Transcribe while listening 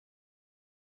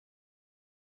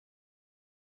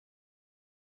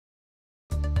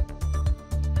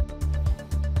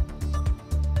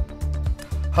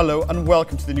Hello and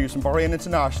welcome to the news from Bahrain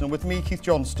International with me, Keith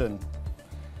Johnston.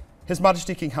 His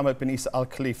Majesty King Hamad bin Isa Al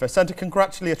Khalifa sent a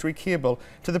congratulatory cable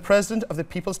to the President of the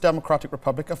People's Democratic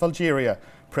Republic of Algeria,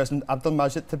 President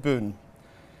Abdelmajid Tebboune.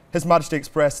 His Majesty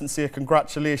expressed sincere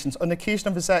congratulations on the occasion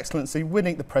of His Excellency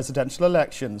winning the presidential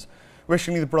elections,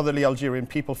 wishing the brotherly Algerian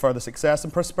people further success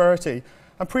and prosperity,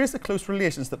 and praised the close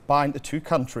relations that bind the two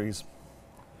countries.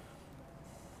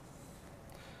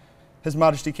 His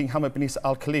Majesty King Hamad bin Isa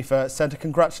Al Khalifa sent a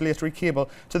congratulatory cable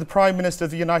to the Prime Minister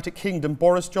of the United Kingdom,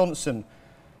 Boris Johnson.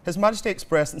 His Majesty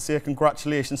expressed sincere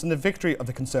congratulations on the victory of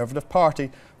the Conservative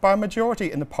Party by a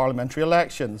majority in the parliamentary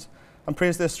elections, and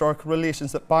praised the historical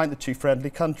relations that bind the two friendly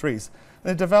countries,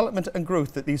 and the development and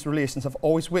growth that these relations have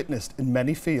always witnessed in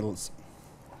many fields.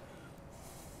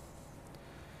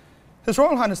 His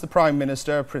Royal Highness the Prime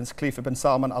Minister, Prince Khalifa bin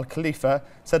Salman Al Khalifa,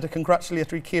 sent a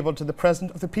congratulatory cable to the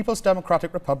President of the People's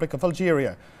Democratic Republic of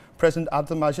Algeria, President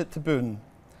Abdelmajid Tebboune.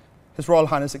 His Royal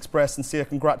Highness expressed sincere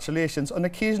congratulations on the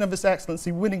occasion of His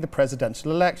Excellency winning the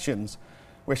presidential elections,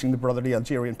 wishing the brotherly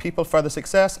Algerian people further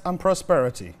success and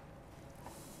prosperity.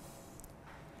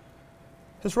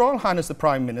 His Royal Highness the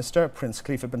Prime Minister, Prince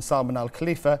Khalifa bin Salman Al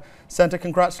Khalifa, sent a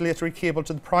congratulatory cable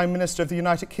to the Prime Minister of the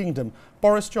United Kingdom,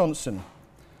 Boris Johnson.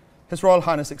 His Royal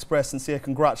Highness expressed sincere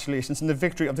congratulations on the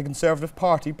victory of the Conservative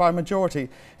Party by a majority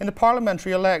in the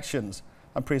parliamentary elections,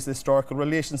 and praised the historical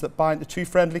relations that bind the two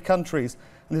friendly countries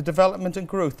and the development and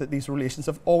growth that these relations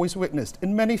have always witnessed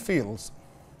in many fields.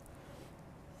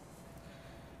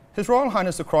 His Royal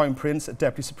Highness the Crown Prince,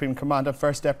 Deputy Supreme Commander and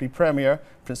First Deputy Premier,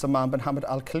 Prince Salman bin Hamad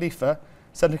Al Khalifa,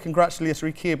 sent a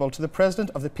congratulatory cable to the President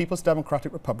of the People's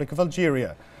Democratic Republic of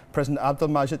Algeria, President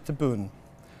Abdelmajid Tebboune.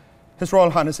 His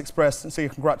Royal Highness expressed sincere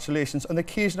congratulations on the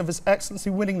occasion of His Excellency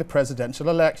winning the presidential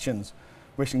elections,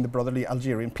 wishing the brotherly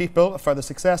Algerian people further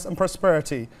success and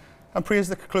prosperity, and praised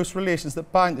the close relations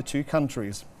that bind the two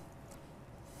countries.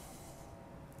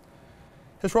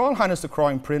 His Royal Highness the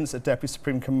Crown Prince, Deputy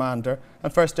Supreme Commander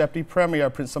and First Deputy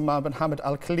Premier, Prince Salman bin Hamad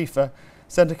Al Khalifa,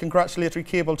 sent a congratulatory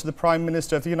cable to the Prime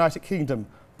Minister of the United Kingdom,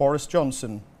 Boris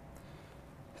Johnson.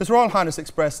 His Royal Highness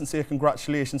expressed sincere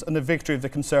congratulations on the victory of the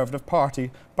Conservative Party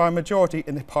by a majority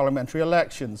in the parliamentary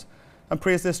elections, and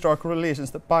praised the historical relations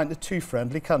that bind the two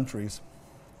friendly countries.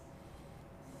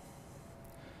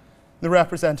 The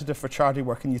representative for Charity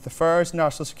Work and Youth Affairs,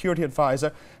 National Security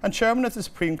Advisor and Chairman of the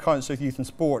Supreme Council of Youth and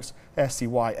Sports,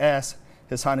 SCYS,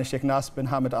 His Highness Sheikh Nasser bin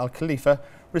Hamad Al Khalifa,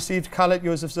 received Khaled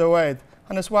Youssef Zoaid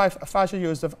and his wife Faja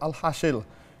Youssef Al Hashil,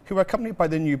 who were accompanied by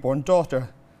their newborn daughter,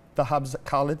 Dahab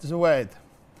Khaled Zoaid.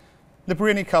 The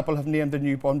Bahraini couple have named their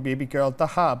newborn baby girl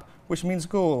Dahab, which means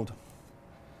gold.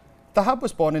 Dahab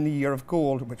was born in the Year of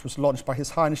Gold, which was launched by His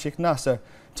Highness Sheikh Nasser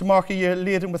to mark a year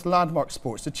laden with landmark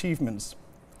sports achievements.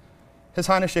 His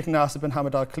Highness Sheikh Nasser bin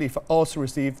Hamad Al Khalifa also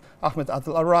received Ahmed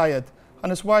Adel Arayed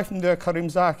and his wife Nur Karim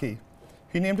Zaki,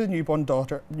 who named the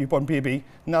newborn baby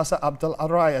Nasser Abdel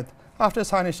Arayed after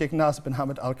His Highness Sheikh Nasser bin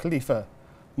Hamad Al Khalifa,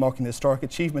 marking the historic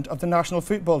achievement of the national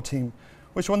football team,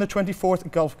 which won the 24th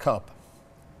Gulf Cup.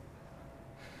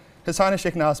 His Highness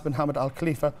Sheikh Nasser bin Hamad Al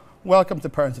Khalifa welcomed the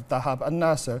parents of Dahab and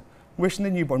Nasser, wishing the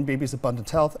newborn babies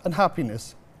abundant health and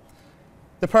happiness.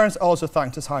 The parents also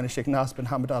thanked His Highness Sheikh Nasser bin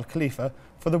Hamad Al Khalifa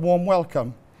for the warm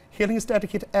welcome, hailing his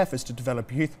dedicated efforts to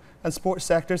develop youth and sports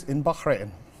sectors in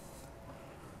Bahrain.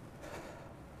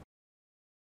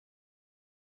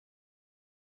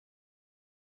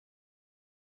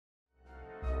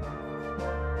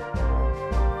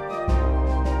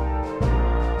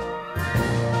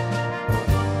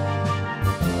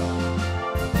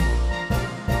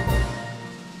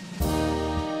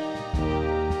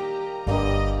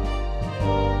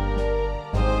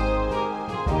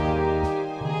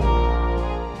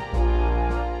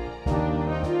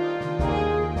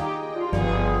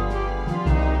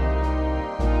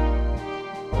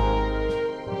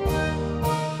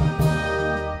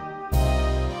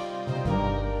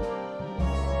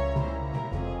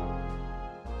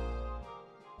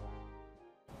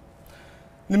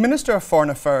 The Minister of Foreign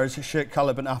Affairs, Sheikh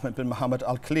Khalid bin Ahmed bin Mohammed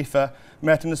Al Khalifa,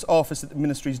 met in his office at the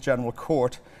Ministry's General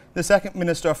Court the second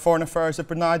Minister of Foreign Affairs of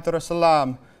Brunei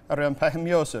Darussalam, Ariam Pahim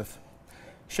Yosef.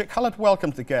 Sheikh Khalid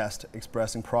welcomed the guest,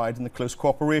 expressing pride in the close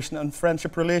cooperation and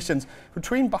friendship relations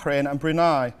between Bahrain and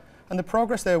Brunei and the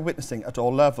progress they are witnessing at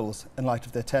all levels in light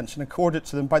of the attention accorded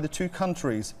to them by the two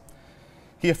countries.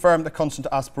 He affirmed the constant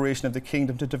aspiration of the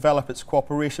kingdom to develop its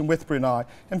cooperation with Brunei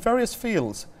in various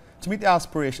fields to meet the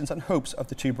aspirations and hopes of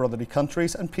the two brotherly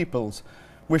countries and peoples,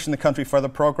 wishing the country further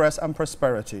progress and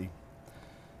prosperity.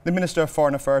 The Minister of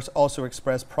Foreign Affairs also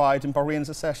expressed pride in Bahrain's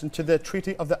accession to the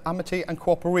Treaty of the Amity and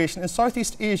Cooperation in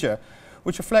Southeast Asia,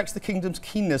 which reflects the Kingdom's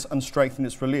keenness on strengthening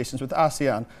its relations with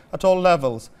ASEAN at all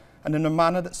levels and in a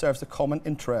manner that serves the common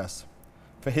interests.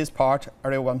 For his part,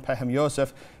 Erdogan Pehem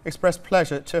Yosef expressed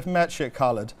pleasure to have met Sheikh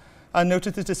Khaled and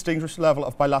noted the distinguished level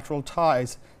of bilateral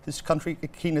ties, his country's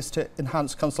keenness to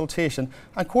enhance consultation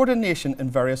and coordination in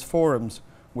various forums,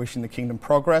 wishing the Kingdom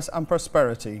progress and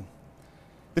prosperity.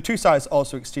 The two sides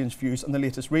also exchanged views on the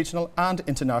latest regional and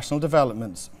international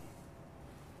developments.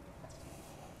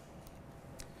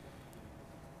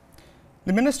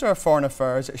 The Minister of Foreign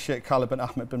Affairs, Sheikh Khaled bin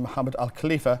Ahmed bin Mohammed Al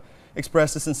Khalifa,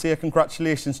 expressed his sincere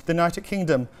congratulations to the United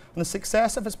Kingdom on the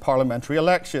success of its parliamentary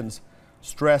elections,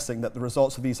 stressing that the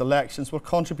results of these elections will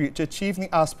contribute to achieving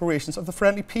the aspirations of the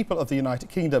friendly people of the United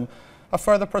Kingdom of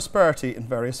further prosperity in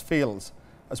various fields,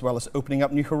 as well as opening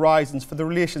up new horizons for the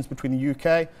relations between the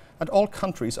UK and all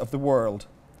countries of the world.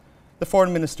 The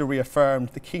Foreign Minister reaffirmed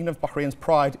the Kingdom of Bahrain's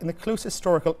pride in the close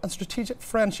historical and strategic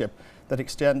friendship that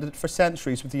extended for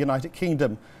centuries with the United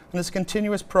Kingdom and its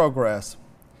continuous progress.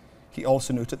 He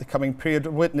also noted the coming period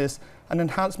will witness an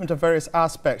enhancement of various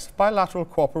aspects of bilateral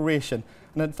cooperation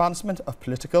and advancement of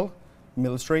political,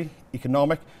 military,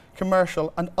 economic,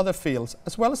 commercial and other fields,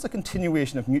 as well as the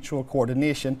continuation of mutual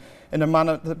coordination in a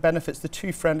manner that benefits the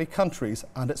two friendly countries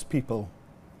and its people.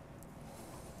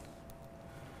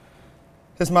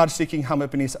 His Majesty King Hamad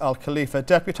bin Isa Al Khalifa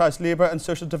deputised Labour and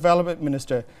Social Development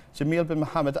Minister Jamil bin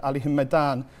Mohammed Ali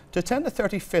Hamdan to attend the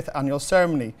 35th annual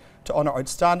ceremony to honour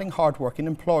outstanding hard-working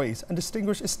employees and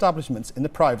distinguished establishments in the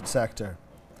private sector.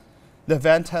 The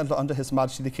event, held under His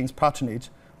Majesty the King's patronage,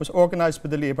 was organised by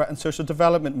the Labour and Social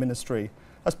Development Ministry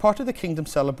as part of the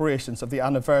Kingdom's celebrations of the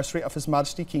anniversary of His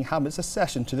Majesty King Hamad's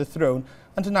accession to the throne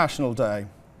and a national day.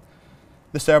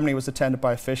 The ceremony was attended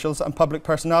by officials and public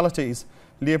personalities,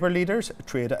 Labour leaders,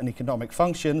 trade and economic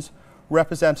functions,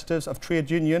 representatives of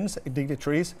trade unions,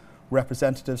 dignitaries,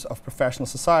 representatives of professional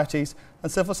societies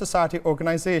and civil society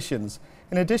organisations,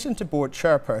 in addition to board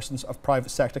chairpersons of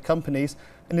private sector companies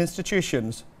and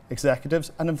institutions,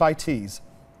 executives and invitees.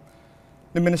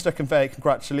 The Minister conveyed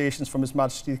congratulations from His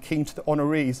Majesty the King to the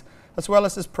honorees, as well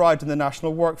as his pride in the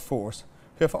national workforce,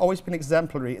 who have always been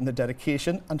exemplary in their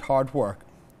dedication and hard work.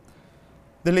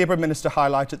 The Labour Minister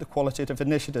highlighted the qualitative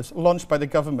initiatives launched by the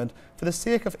government for the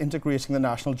sake of integrating the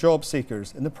national job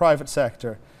seekers in the private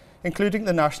sector, including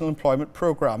the National Employment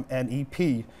Programme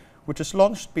 (NEP), which was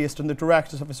launched based on the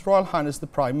directives of His Royal Highness the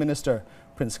Prime Minister,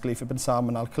 Prince Khalifa bin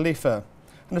Salman Al Khalifa,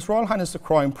 and His Royal Highness the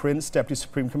Crown Prince, Deputy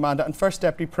Supreme Commander and First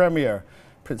Deputy Premier,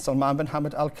 Prince Salman bin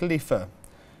Hamad Al Khalifa,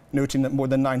 noting that more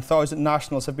than 9,000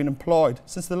 nationals have been employed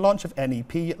since the launch of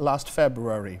NEP last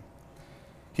February.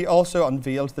 He also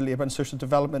unveiled the Labour and Social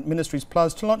Development Ministry's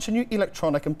plans to launch a new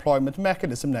electronic employment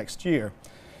mechanism next year,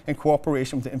 in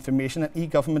cooperation with the Information and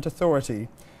E-Government Authority,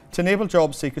 to enable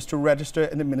job seekers to register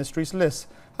in the Ministry's lists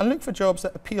and look for jobs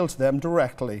that appeal to them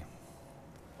directly.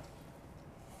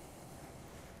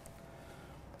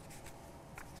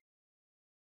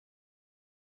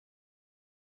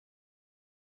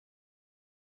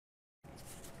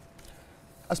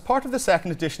 As part of the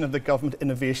second edition of the Government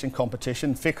Innovation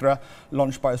Competition, FICRA,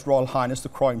 launched by His Royal Highness the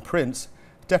Crown Prince,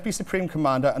 Deputy Supreme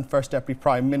Commander and First Deputy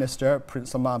Prime Minister,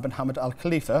 Prince Salman bin Hamad Al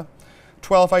Khalifa,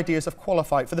 12 ideas have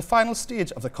qualified for the final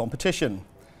stage of the competition.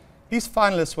 These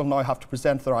finalists will now have to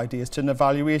present their ideas to an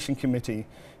evaluation committee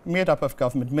made up of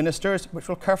government ministers, which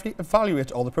will carefully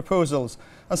evaluate all the proposals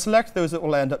and select those that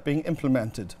will end up being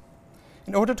implemented.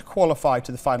 In order to qualify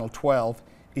to the final 12,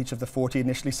 each of the 40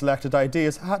 initially selected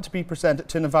ideas had to be presented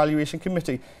to an evaluation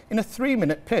committee in a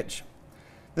 3-minute pitch.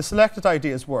 The selected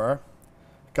ideas were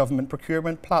Government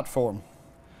Procurement Platform,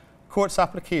 Courts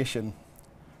Application,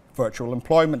 Virtual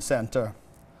Employment Centre,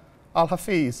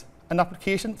 Al-Hafiz, an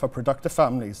application for productive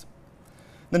families,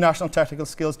 the National Technical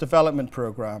Skills Development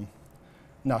Programme,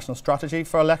 National Strategy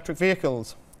for Electric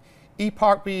Vehicles,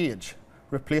 e-Park BH,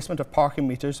 replacement of parking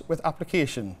meters with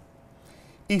application,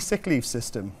 e-sick leave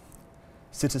system,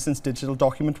 Citizens Digital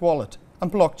Document Wallet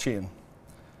and blockchain,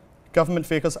 Government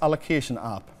Vehicles Allocation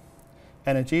App,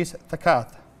 Energy's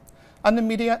Thakat, and the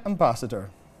Media Ambassador.